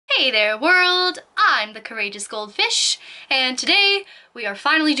Hey there world, I'm the Courageous Goldfish, and today we are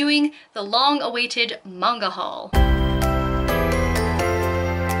finally doing the long-awaited manga haul.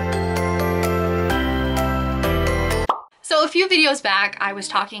 So a few videos back, I was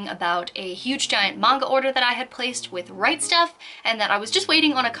talking about a huge giant manga order that I had placed with RightStuf, and that I was just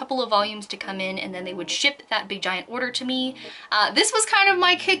waiting on a couple of volumes to come in and then they would ship that big giant order to me. This was kind of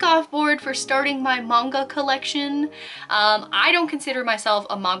my kickoff board for starting my manga collection. I don't consider myself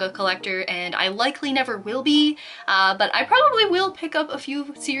a manga collector and I likely never will be, but I probably will pick up a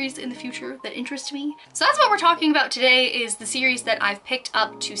few series in the future that interest me. So that's what we're talking about today, is the series that I've picked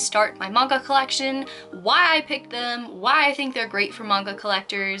up to start my manga collection, why I picked them, why I think they're great for manga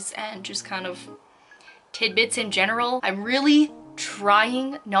collectors, and just kind of tidbits in general. I'm really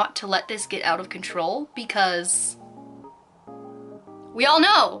trying not to let this get out of control because we all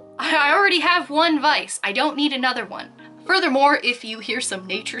know I already have one vice. I don't need another one. Furthermore, if you hear some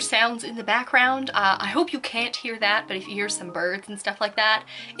nature sounds in the background, I hope you can't hear that, but if you hear some birds and stuff like that,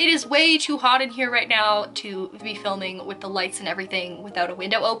 it is way too hot in here right now to be filming with the lights and everything without a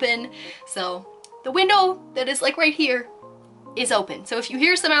window open. So the window that is like right here is open. So if you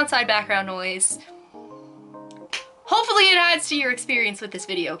hear some outside background noise, hopefully it adds to your experience with this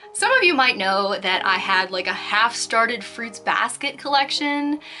video. Some of you might know that I had like a half-started fruits basket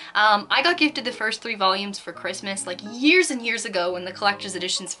collection. I got gifted the first 3 volumes for Christmas like years and years ago when the collector's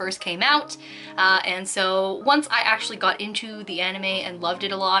editions first came out. And so once I actually got into the anime and loved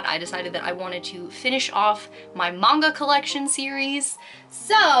it a lot, I decided that I wanted to finish off my manga collection series.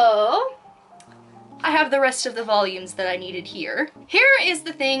 So I have the rest of the volumes that I needed here. Here is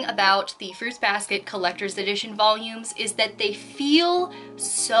the thing about the Fruits Basket Collector's Edition volumes, is that they feel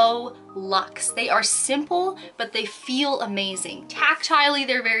so luxe. They are simple, but they feel amazing. Tactilely,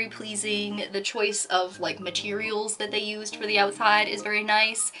 they're very pleasing. The choice of like materials that they used for the outside is very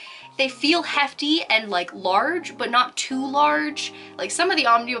nice. They feel hefty and like large, but not too large. Like some of the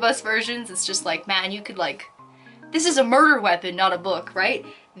omnibus versions, it's just like, man, you could like, this is a murder weapon, not a book, right?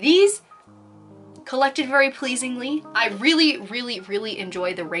 These collected very pleasingly. I really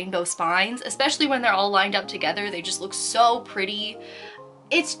enjoy the rainbow spines, especially when they're all lined up together. They just look so pretty.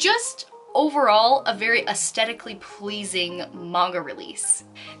 It's just overall a very aesthetically pleasing manga release.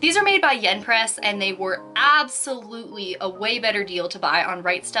 These are made by Yen Press and they were absolutely a way better deal to buy on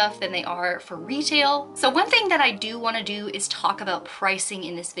RightStuf than they are for retail. So one thing that I do want to do is talk about pricing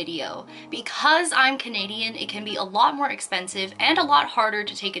in this video. Because I'm Canadian, it can be a lot more expensive and a lot harder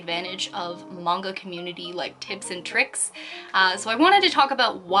to take advantage of manga community like tips and tricks. So I wanted to talk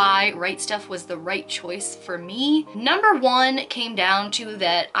about why RightStuf was the right choice for me. Number one came down to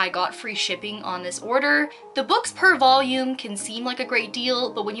that I got free shipping on this order. The books per volume can seem like a great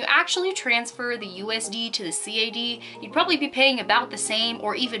deal, but when you actually transfer the USD to the CAD, you'd probably be paying about the same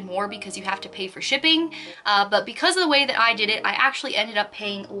or even more because you have to pay for shipping. But because of the way that I did it, I actually ended up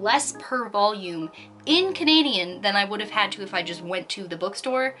paying less per volume in Canadian than I would have had to if I just went to the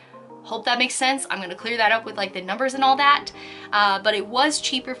bookstore. Hope that makes sense. I'm gonna clear that up with like the numbers and all that. But it was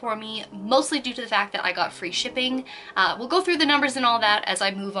cheaper for me, mostly due to the fact that I got free shipping. We'll go through the numbers and all that as I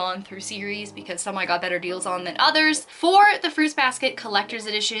move on through series because some I got better deals on than others. For the Fruits Basket Collector's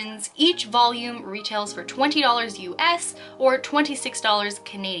Editions, each volume retails for $20 US or $26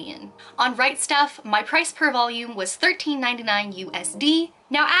 Canadian. On RightStuf, my price per volume was $13.99 USD.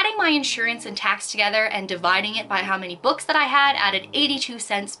 Now adding my insurance and tax together and dividing it by how many books that I had added 82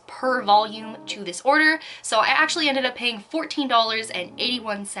 cents per volume to this order. So I actually ended up paying $14.81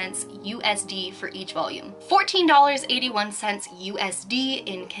 USD for each volume. $14.81 USD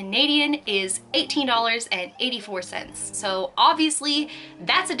in Canadian is $18.84. So obviously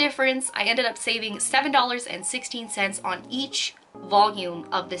that's a difference. I ended up saving $7.16 on each volume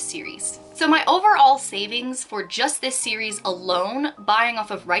of this series. So my overall savings for just this series alone, buying off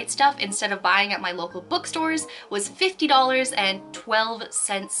of RightStuf instead of buying at my local bookstores, was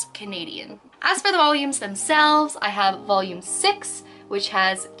 $50.12 Canadian. As for the volumes themselves, I have volume 6, which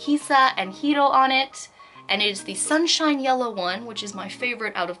has Kisa and Hiro on it, and it is the sunshine yellow one, which is my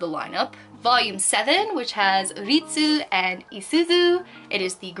favorite out of the lineup. Volume 7, which has Ritsu and Isuzu, it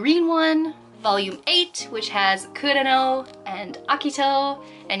is the green one. Volume 8, which has Kurano and Akito,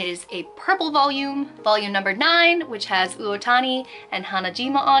 and it is a purple volume. Volume number 9, which has Uotani and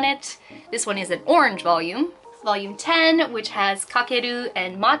Hanajima on it. This one is an orange volume. Volume 10, which has Kakeru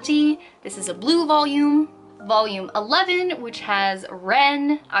and Machi. This is a blue volume. Volume 11, which has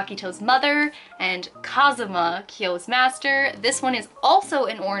Ren, Akito's mother, and Kazuma, Kyo's master. This one is also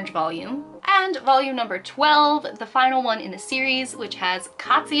an orange volume. And volume number 12, the final one in the series, which has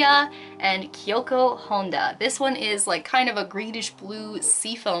Katsuya and Kyoko Honda. This one is like kind of a greenish blue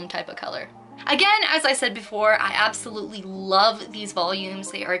seafoam type of color. Again, as I said before, I absolutely love these volumes.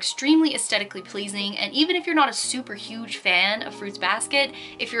 They are extremely aesthetically pleasing, and even if you're not a super huge fan of Fruits Basket,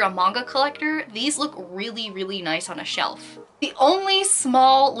 if you're a manga collector, these look really, really nice on a shelf. The only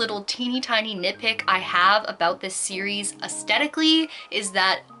small little teeny tiny nitpick I have about this series aesthetically is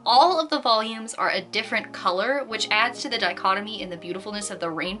that all of the volumes are a different color, which adds to the dichotomy and the beautifulness of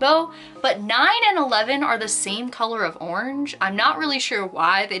the rainbow, but 9 and 11 are the same color of orange. I'm not really sure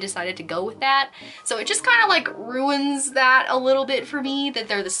why they decided to go with that, so it just kind of like ruins that a little bit for me, that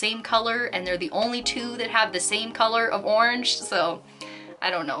they're the same color and they're the only two that have the same color of orange, so I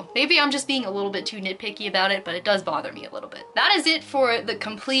don't know. Maybe I'm just being a little bit too nitpicky about it, but it does bother me a little bit. That is it for the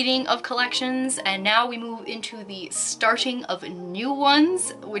completing of collections, and now we move into the starting of new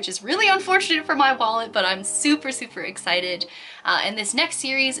ones, which is really unfortunate for my wallet, but I'm super, super excited. And this next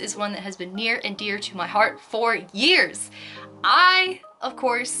series is one that has been near and dear to my heart for years. I, of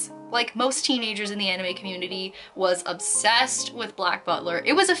course, like most teenagers in the anime community, was obsessed with Black Butler.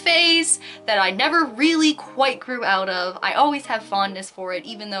 It was a phase that I never really quite grew out of. I always have fondness for it,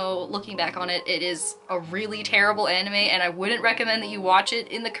 even though looking back on it, it is a really terrible anime and I wouldn't recommend that you watch it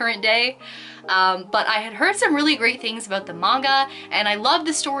in the current day. But I had heard some really great things about the manga, and I loved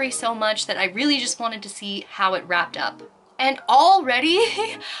the story so much that I really just wanted to see how it wrapped up. And already,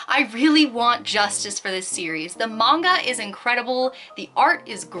 I really want justice for this series. The manga is incredible, the art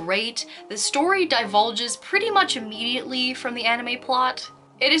is great, the story divulges pretty much immediately from the anime plot.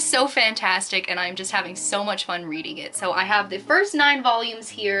 It is so fantastic, and I'm just having so much fun reading it. So I have the first 9 volumes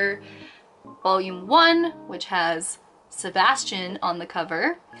here. Volume 1, which has Sebastian on the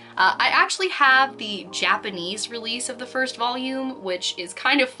cover. I actually have the Japanese release of the first volume, which is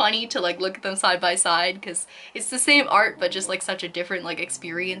kind of funny to like look at them side by side because it's the same art but just like such a different like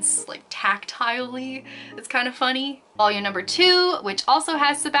experience, like tactilely. It's kind of funny. Volume number 2, which also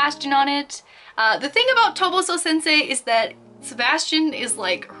has Sebastian on it. The thing about Toboso Sensei is that Sebastian is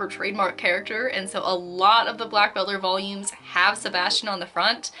like her trademark character, and so a lot of the Black Butler volumes have Sebastian on the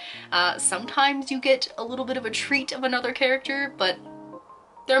front. Sometimes you get a little bit of a treat of another character, but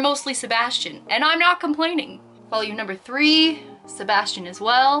they're mostly Sebastian, and I'm not complaining. Volume number 3, Sebastian as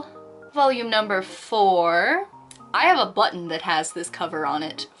well. Volume number 4, I have a button that has this cover on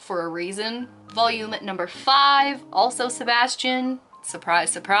it for a reason. Volume number 5, also Sebastian. Surprise,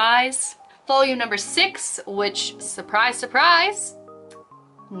 surprise. Volume number 6, which, surprise, surprise,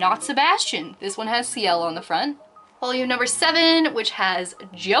 not Sebastian. This one has CL on the front. Volume number 7, which has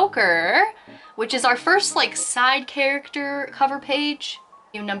Joker, which is our first like side character cover page.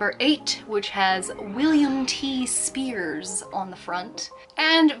 Volume number 8, which has William T. Spears on the front.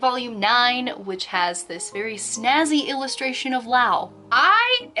 And volume 9, which has this very snazzy illustration of Lao.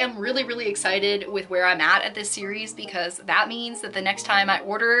 I am really, really excited with where I'm at this series, because that means that the next time I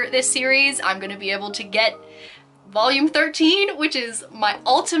order this series, I'm gonna be able to get volume 13, which is my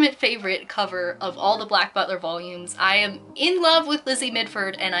ultimate favorite cover of all the Black Butler volumes. I am in love with Lizzie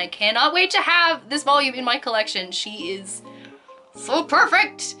Midford, and I cannot wait to have this volume in my collection. She is so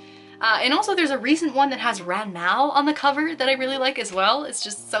perfect! And also there's a recent one that has Ran Mao on the cover that I really like as well. It's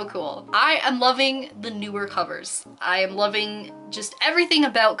just so cool. I am loving the newer covers. I am loving just everything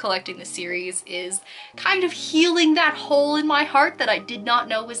about collecting the series is kind of healing that hole in my heart that I did not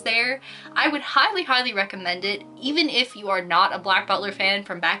know was there. I would highly, highly recommend it, even if you are not a Black Butler fan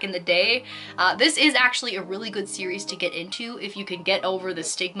from back in the day. This is actually a really good series to get into if you can get over the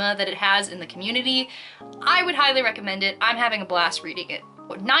stigma that it has in the community. I would highly recommend it. I'm having a blast reading it.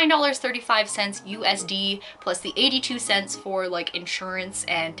 $9.35 USD plus the 82 cents for like insurance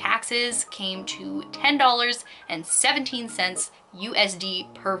and taxes came to $10.17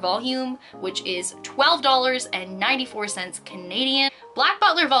 USD per volume, which is $12.94 Canadian. Black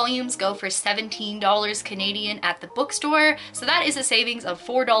Butler volumes go for $17 Canadian at the bookstore, so that is a savings of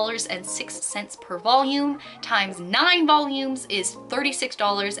 $4.06 per volume, times 9 volumes is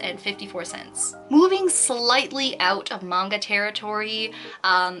 $36.54. Moving slightly out of manga territory,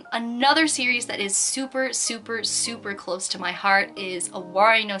 another series that is super, super, super close to my heart is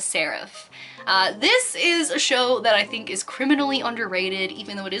Owari no Seraph. This is a show that I think is criminally underrated,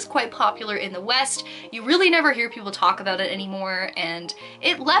 even though it is quite popular in the West. You really never hear people talk about it anymore, and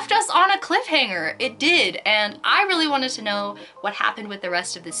it left us on a cliffhanger. It did, and I really wanted to know what happened with the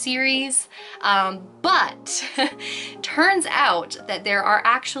rest of the series, but turns out that there are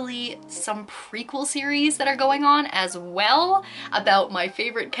actually some prequel series that are going on as well about my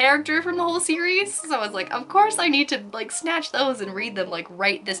favorite character from the whole series. So I was like, of course I need to like snatch those and read them like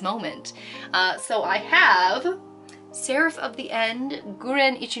right this moment. So I have Seraph of the End,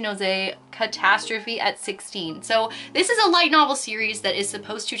 Guren Ichinoze, Catastrophe at 16. So this is a light novel series that is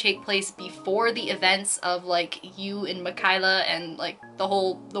supposed to take place before the events of like you and Mikaela and like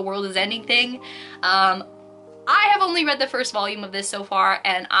the world is ending thing. I have only read the first volume of this so far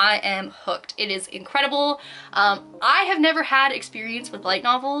and I am hooked. It is incredible. I have never had experience with light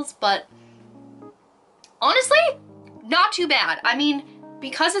novels, but honestly, not too bad. I mean,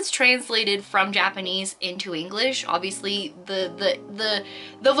 because it's translated from Japanese into English, obviously the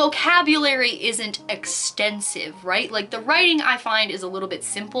vocabulary isn't extensive, right? Like the writing I find is a little bit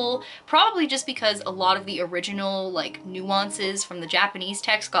simple, probably just because a lot of the original like nuances from the Japanese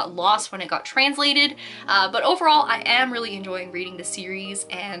text got lost when it got translated. But overall, I am really enjoying reading the series,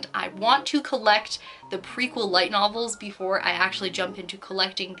 and I want to collect the prequel light novels before I actually jump into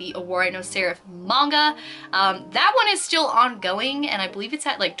collecting the Owari no Seraph manga. That one is still ongoing, and I believe it's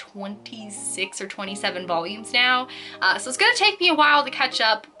at like 26 or 27 volumes now. So it's gonna take me a while to catch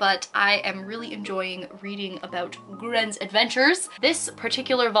up, but I am really enjoying reading about Guren's adventures. This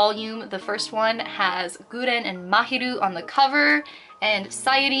particular volume, the first one, has Guren and Mahiru on the cover and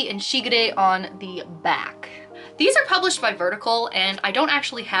Sayuri and Shigure on the back. These are published by Vertical, and I don't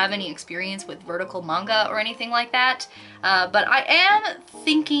actually have any experience with Vertical manga or anything like that, but I am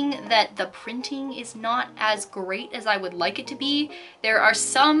thinking that the printing is not as great as I would like it to be. There are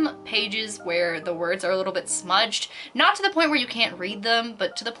some pages where the words are a little bit smudged, not to the point where you can't read them,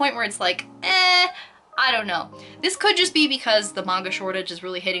 but to the point where it's like, I don't know. This could just be because the manga shortage is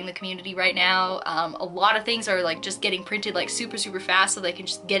really hitting the community right now. A lot of things are like just getting printed like super fast so they can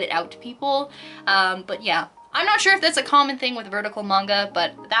just get it out to people. But yeah. I'm not sure if that's a common thing with Vertical manga,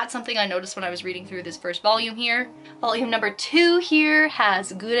 but that's something I noticed when I was reading through this first volume here. Volume number 2 here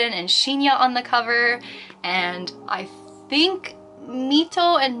has Guren and Shinya on the cover, and I think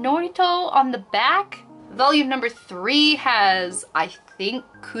Mito and Norito on the back. Volume number 3 has, I think,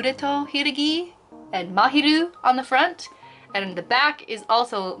 Kureto Hiragi and Mahiru on the front. And in the back is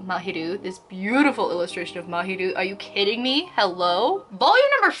also Mahiru, this beautiful illustration of Mahiru. Are you kidding me? Hello? Volume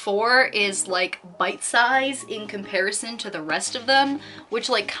number 4 is like bite size in comparison to the rest of them, which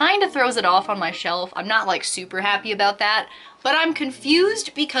like kind of throws it off on my shelf. I'm not like super happy about that, but I'm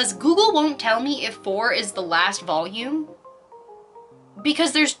confused because Google won't tell me if 4 is the last volume.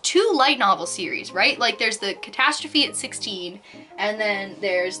 Because there's 2 light novel series, right? Like there's the Catastrophe at 16, and then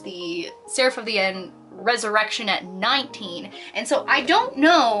there's the Seraph of the End Resurrection at 19. And so I don't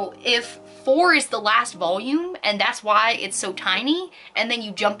know if 4 is the last volume and that's why it's so tiny and then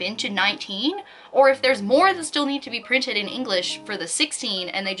you jump into 19, or if there's more that still need to be printed in English for the 16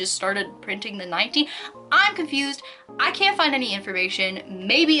 and they just started printing the 19. I'm confused. I can't find any information.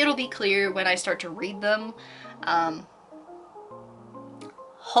 Maybe it'll be clear when I start to read them.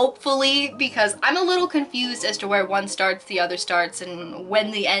 Hopefully, because I'm a little confused as to where one starts, the other starts, and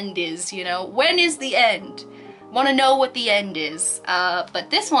when the end is, you know? When is the end? Want to know what the end is. But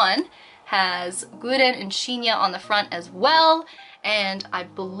this one has Guren and Shinya on the front as well, and I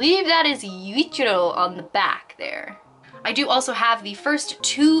believe that is Yuichiro on the back there. I do also have the first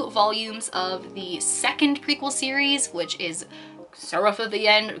 2 volumes of the second prequel series, which is Seraph of the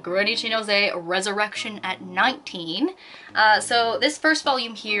End, Guren Ichinoze, Resurrection at 19. So this first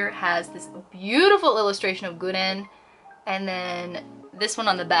volume here has this beautiful illustration of Guren, and then this one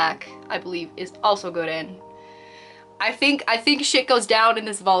on the back, I believe, is also Guren. I think shit goes down in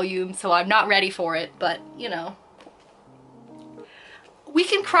this volume, so I'm not ready for it, but you know. We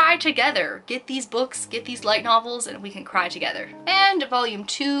can cry together. Get these books, get these light novels, and we can cry together. And volume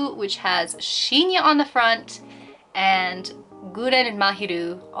 2, which has Shinya on the front and Guren and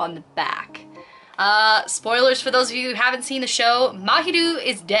Mahiru on the back. Spoilers for those of you who haven't seen the show, Mahiru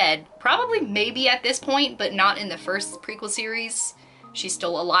is dead. Probably maybe at this point, but not in the first prequel series. She's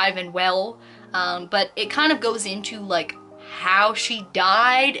still alive and well. But it kind of goes into like how she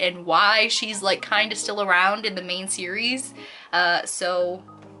died and why she's like kind of still around in the main series. So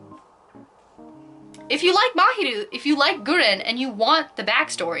if you like Mahiru, if you like Guren and you want the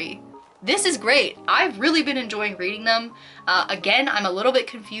backstory, this is great. I've really been enjoying reading them. Again, I'm a little bit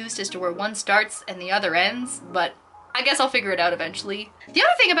confused as to where one starts and the other ends, but I guess I'll figure it out eventually. The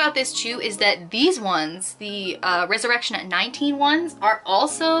other thing about this too is that these ones, the Resurrection at 19 ones, are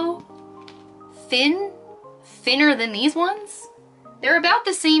also thinner than these ones. They're about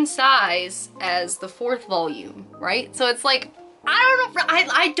the same size as the 4th volume, right? So it's like,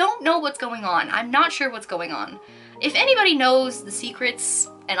 I don't know what's going on. I'm not sure what's going on. If anybody knows the secrets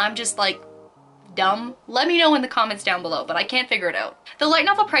and I'm just like dumb, let me know in the comments down below, but I can't figure it out. The light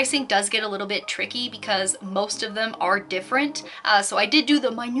novel pricing does get a little bit tricky because most of them are different. So I did do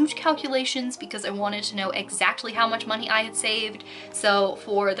the minute calculations because I wanted to know exactly how much money I had saved. So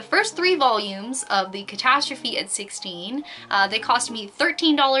for the first 3 volumes of the Catastrophe at 16, they cost me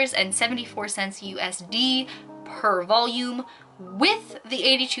 $13.74 USD per volume, with the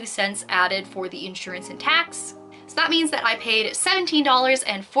 82 cents added for the insurance and tax. So that means that I paid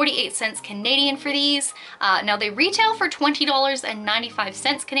 $17.48 Canadian for these. Now they retail for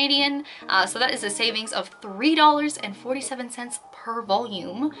 $20.95 Canadian, so that is a savings of $3.47 per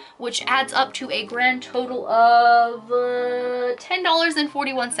volume, which adds up to a grand total of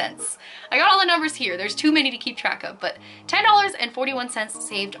 $10.41. I got all the numbers here, there's too many to keep track of, but $10.41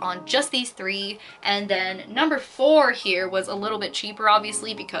 saved on just these 3. And then number 4 here was a little bit cheaper,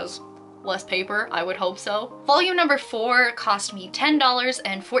 obviously, because less paper, I would hope so. Volume number 4 cost me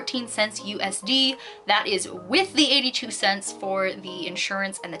 $10.14 USD. That is with the 82 cents for the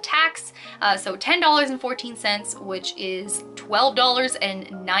insurance and the tax. So $10.14, which is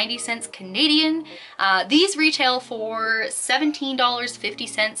 $12.90 Canadian. These retail for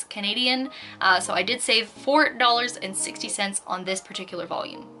 $17.50 Canadian. So I did save $4.60 on this particular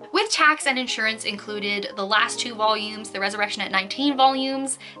volume. With tax and insurance included, the last 2 volumes, the Resurrection at 19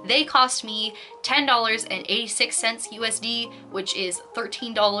 volumes, they cost me $10.86 USD, which is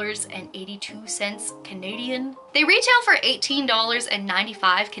 $13.82 Canadian. They retail for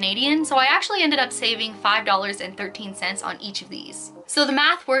 $18.95 Canadian, so I actually ended up saving $5.13 on each of these. So the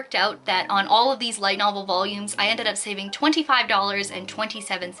math worked out that on all of these light novel volumes, I ended up saving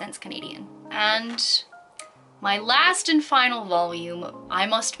 $25.27 Canadian. And my last and final volume, I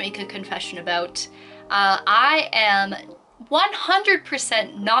must make a confession about. I am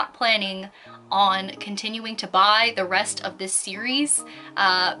 100% not planning on continuing to buy the rest of this series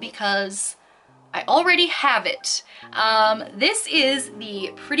because I already have it. This is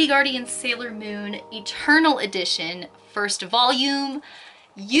the Pretty Guardian Sailor Moon Eternal Edition, first volume.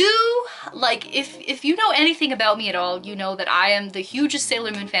 If you know anything about me at all, you know that I am the hugest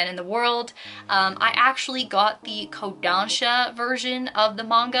Sailor Moon fan in the world. I actually got the Kodansha version of the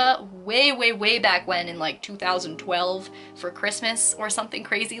manga way back when, in like 2012 for Christmas or something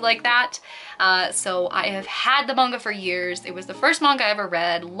crazy like that. So I have had the manga for years. It was the first manga I ever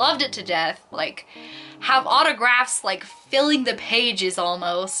read, loved it to death, like have autographs like filling the pages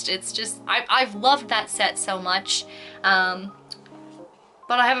almost. It's just, I've loved that set so much.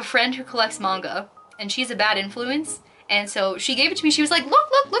 But I have a friend who collects manga, and she's a bad influence, and so she gave it to me. She was like,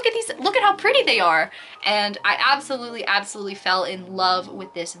 look at these, look at how pretty they are. And I absolutely fell in love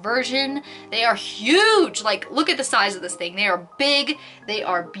with this version. They are huge. Like, look at the size of this thing. They are big, they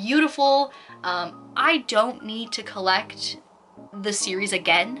are beautiful. I don't need to collect the series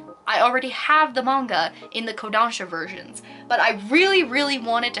again. I already have the manga in the Kodansha versions, but I really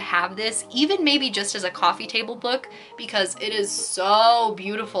wanted to have this, even maybe just as a coffee table book, because it is so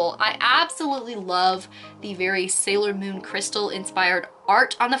beautiful. I absolutely love the very Sailor Moon crystal inspired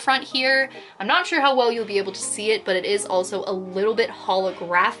art on the front here. I'm not sure how well you'll be able to see it, but it is also a little bit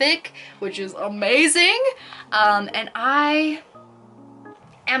holographic, which is amazing. And I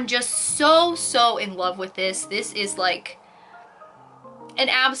am just so in love with this. This is like an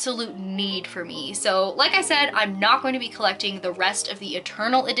absolute need for me. So like I said, I'm not going to be collecting the rest of the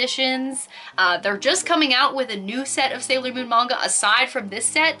Eternal editions. They're just coming out with a new set of Sailor Moon manga aside from this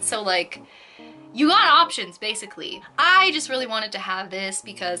set, so like, you got options basically. I just really wanted to have this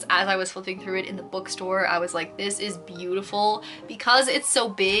because as I was flipping through it in the bookstore, I was like, this is beautiful. Because it's so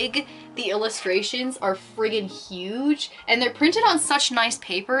big, the illustrations are friggin' huge, and they're printed on such nice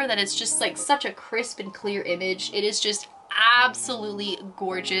paper that it's just like such a crisp and clear image. It is just absolutely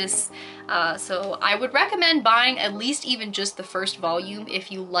gorgeous. So I would recommend buying at least even just the first volume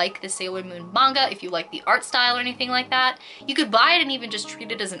if you like the Sailor Moon manga, if you like the art style or anything like that. You could buy it and even just treat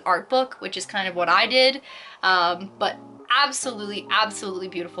it as an art book, which is kind of what I did. But absolutely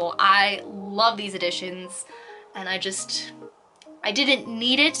beautiful. I love these editions, and I didn't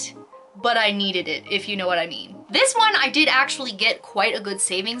need it, but I needed it, if you know what I mean. This one I did actually get quite a good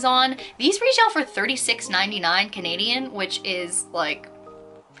savings on. These retail for $36.99 Canadian, which is like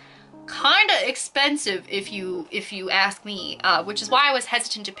kind of expensive if you ask me, which is why I was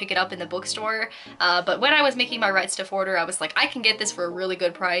hesitant to pick it up in the bookstore. But when I was making my RightStuf order, I was like, I can get this for a really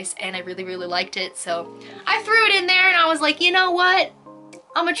good price, and I really, really liked it. So I threw it in there and I was like, you know what?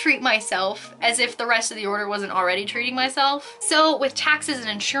 I'm gonna treat myself, as if the rest of the order wasn't already treating myself. So with taxes and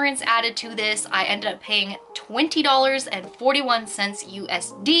insurance added to this, I ended up paying $20.41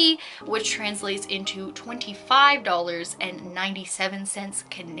 USD, which translates into $25.97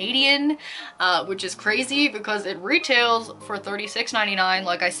 Canadian, which is crazy because it retails for $36.99,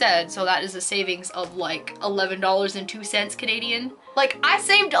 like I said, so that is a savings of like $11.02 Canadian. Like, I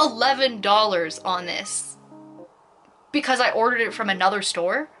saved $11 on this because I ordered it from another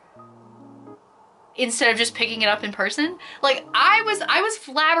store instead of just picking it up in person. Like, I was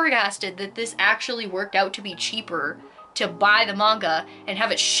flabbergasted that this actually worked out to be cheaper to buy the manga and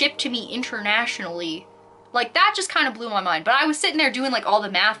have it shipped to me internationally. Like, that just kind of blew my mind. But I was sitting there doing like all the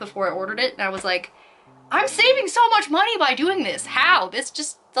math before I ordered it, and I was like, I'm saving so much money by doing this. How? This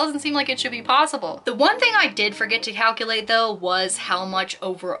just doesn't seem like it should be possible. The one thing I did forget to calculate though was how much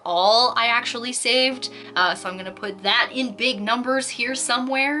overall I actually saved. So I'm gonna put that in big numbers here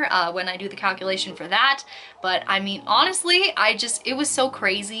somewhere when I do the calculation for that. But I mean, honestly, it was so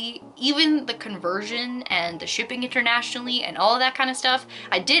crazy. Even the conversion and the shipping internationally and all of that kind of stuff,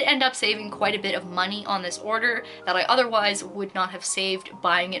 I did end up saving quite a bit of money on this order that I otherwise would not have saved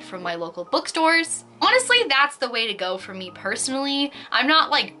buying it from my local bookstores. Honestly, that's the way to go for me personally. I'm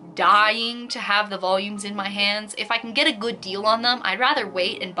not like dying to have the volumes in my hands. If I can get a good deal on them, I'd rather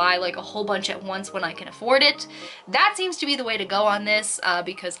wait and buy like a whole bunch at once when I can afford it. That seems to be the way to go on this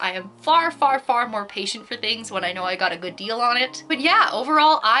because I am far, far, far more patient for things when I know I got a good deal on it. But yeah,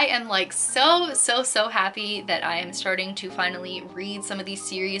 overall, I am like so happy that I am starting to finally read some of these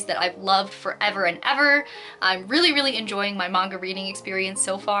series that I've loved forever and ever. I'm really, really enjoying my manga reading experience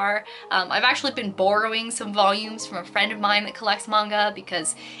so far. I've actually been borrowing some volumes from a friend of mine that collects manga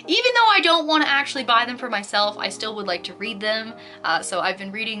because even though I don't want to actually buy them for myself, I still would like to read them. So I've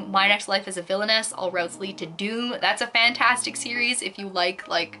been reading My Next Life as a Villainess, All Roads Lead to Doom. That's a fantastic series if you like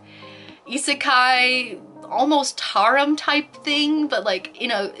isekai, almost harem type thing, but like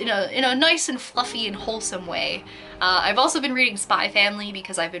in a nice and fluffy and wholesome way. I've also been reading Spy Family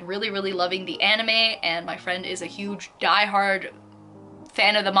because I've been really, really loving the anime, and my friend is a huge diehard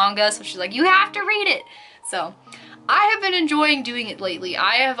fan of the manga, so she's like, you have to read it. So I have been enjoying doing it lately.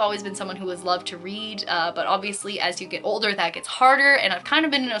 I have always been someone who has loved to read, but obviously as you get older that gets harder, and I've kind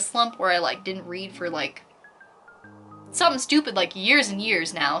of been in a slump where I like didn't read for like something stupid like years and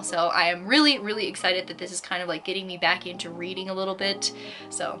years now. So I am really, really excited that this is kind of like getting me back into reading a little bit.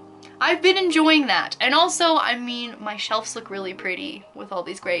 So I've been enjoying that. And also, I mean, my shelves look really pretty with all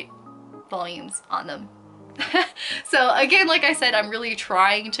these great volumes on them. So again, like I said, I'm really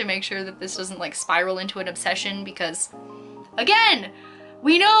trying to make sure that this doesn't like spiral into an obsession because, again,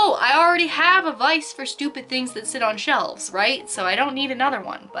 we know I already have a vice for stupid things that sit on shelves, right? So I don't need another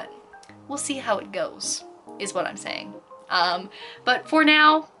one, but we'll see how it goes, is what I'm saying. But for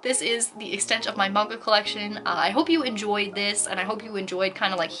now, this is the extent of my manga collection. I hope you enjoyed this, and I hope you enjoyed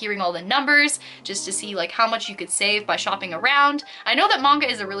kind of like hearing all the numbers just to see like how much you could save by shopping around. I know that manga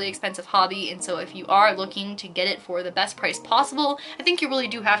is a really expensive hobby, and so if you are looking to get it for the best price possible, I think you really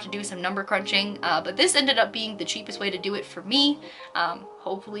do have to do some number crunching, but this ended up being the cheapest way to do it for me.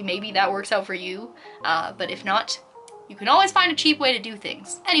 Hopefully maybe that works out for you, but if not, you can always find a cheap way to do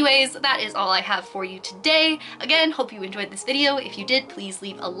things. Anyways, that is all I have for you today. Again, hope you enjoyed this video. If you did, please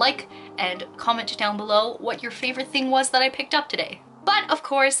leave a like and comment down below what your favorite thing was that I picked up today. But of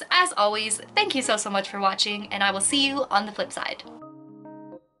course, as always, thank you so much for watching, and I will see you on the flip side.